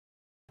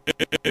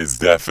It's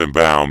Deaf and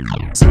Bound.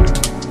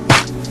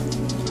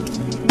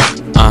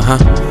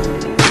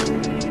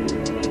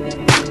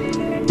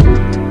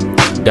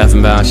 Deaf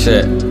and Bound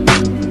shit.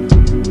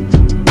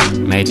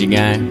 Major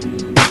gang.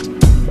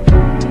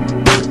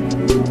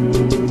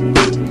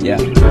 Yeah.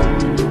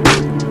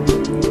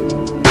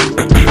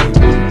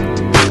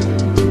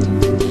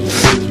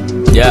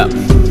 Yeah.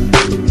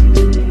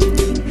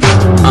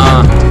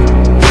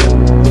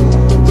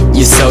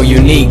 You're so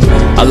unique.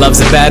 Our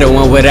love's a battle,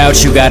 and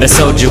without you, got a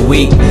soldier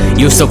weak.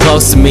 You so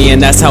close to me, and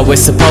that's how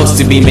it's supposed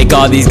to be. Make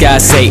all these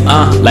guys say,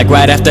 like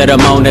right after the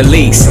Mona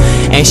Lisa.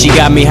 And she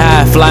got me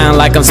high, flying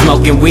like I'm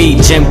smoking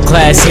weed. Gym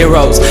class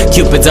heroes,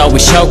 Cupid's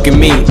always choking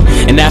me.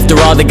 And after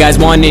all the guys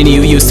wanting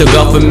you, you still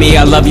go for me.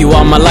 I love you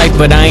all my life,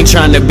 but I ain't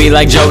trying to be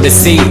like Joe to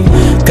see.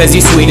 Cause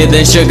you sweeter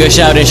than sugar,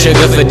 shouting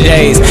sugar for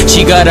days.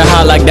 She got her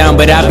heart locked down,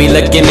 but I be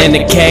looking in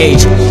the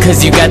cage.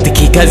 Cause you got the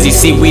key, cause you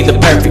see we the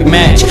perfect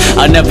match.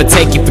 I'll never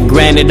take you for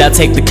granted, I'll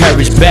take the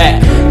courage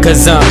back.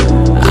 Cause I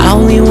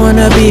only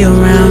wanna be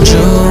around you.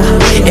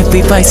 If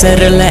we fight,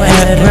 settle it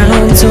at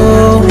round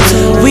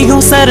two. We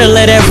gon' settle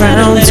it at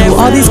round two.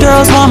 All these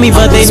girls want me,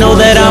 but they know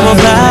that I'm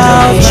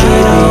about you.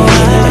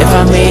 If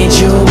I made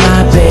you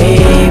my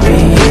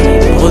baby,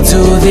 we'll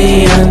do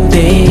the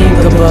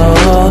unthinkable.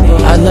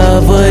 Our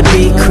love would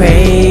be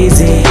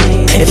crazy.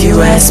 If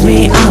you ask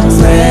me,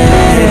 I'm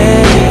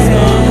ready.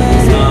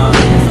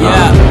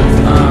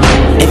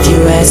 If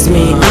you ask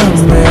me,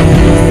 I'm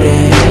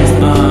ready.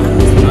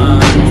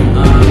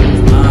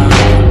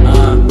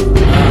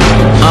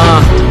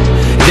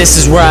 This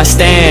is where I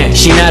stand,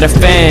 she not a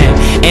fan.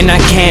 And I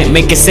can't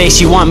make her say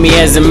she want me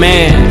as a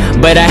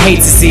man. But I hate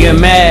to see her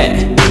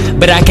mad.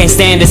 But I can't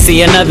stand to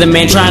see another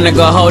man trying to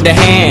go hold her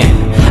hand.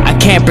 I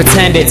can't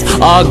pretend it's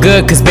all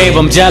good, cause babe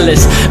I'm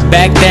jealous.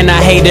 Back then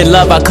I hated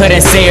love, I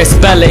couldn't say or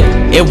spell it.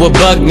 It would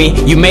bug me,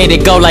 you made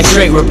it go like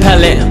straight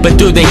repellent. But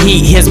through the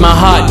heat, here's my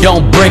heart,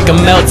 don't break or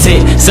melt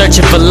it.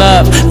 Searching for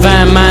love,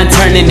 find mine,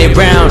 turning it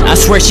round. I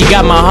swear she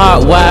got my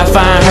heart, why I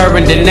find her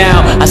in the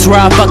now. I swear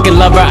I fucking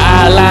love her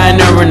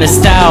eyeliner and her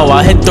style.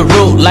 I'll hit the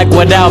root like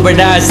what Albert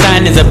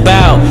Einstein is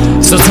about.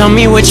 So tell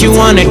me what you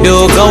wanna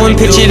do, go and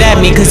pitch it at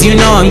me. Cause you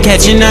know I'm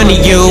catching on to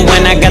you.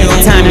 When I got the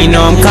time, you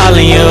know I'm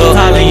calling you.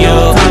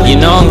 You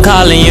know I'm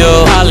calling you.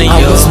 I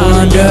was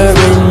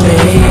wondering,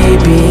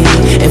 baby,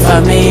 if I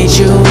made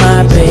you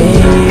my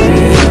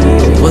baby,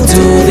 we'll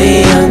do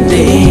the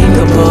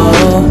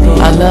unthinkable.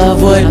 Our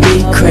love would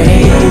be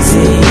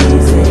crazy.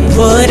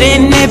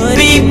 Wouldn't it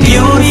be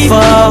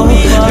beautiful?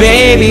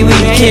 Baby, we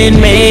can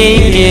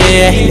make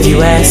it. If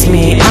you ask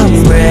me,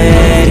 I'm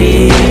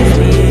ready.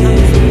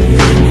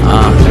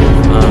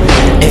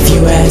 If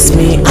you ask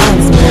me,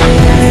 I'm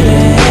ready.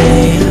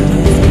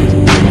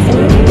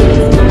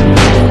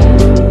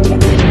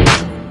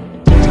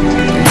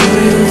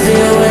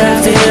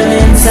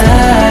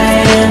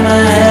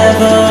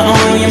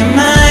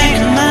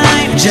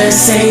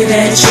 Just say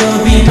that you'll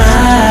be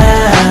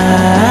mine.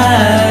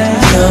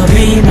 You'll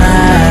be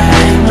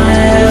mine.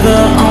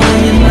 Ever on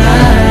your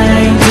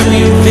mind. Do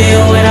you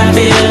feel what I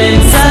feel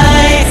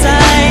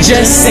inside?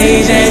 Just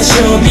say that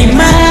you'll be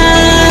mine.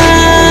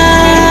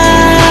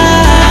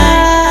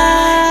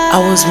 I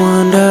was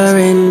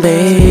wondering,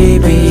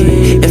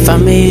 baby, if I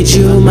made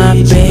you my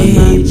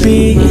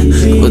baby,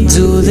 we'll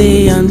do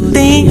the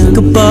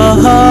unthinkable.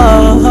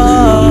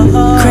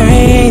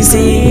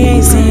 Crazy,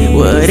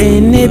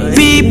 wouldn't it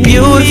be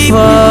beautiful?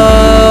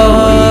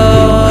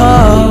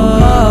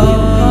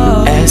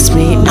 Ask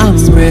me, I'm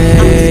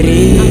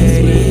ready.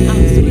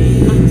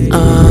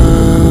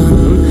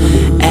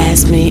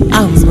 Ask me,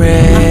 I'm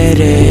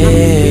ready.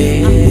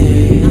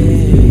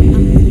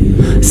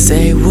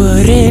 Say,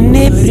 wouldn't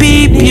it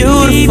be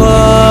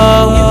beautiful?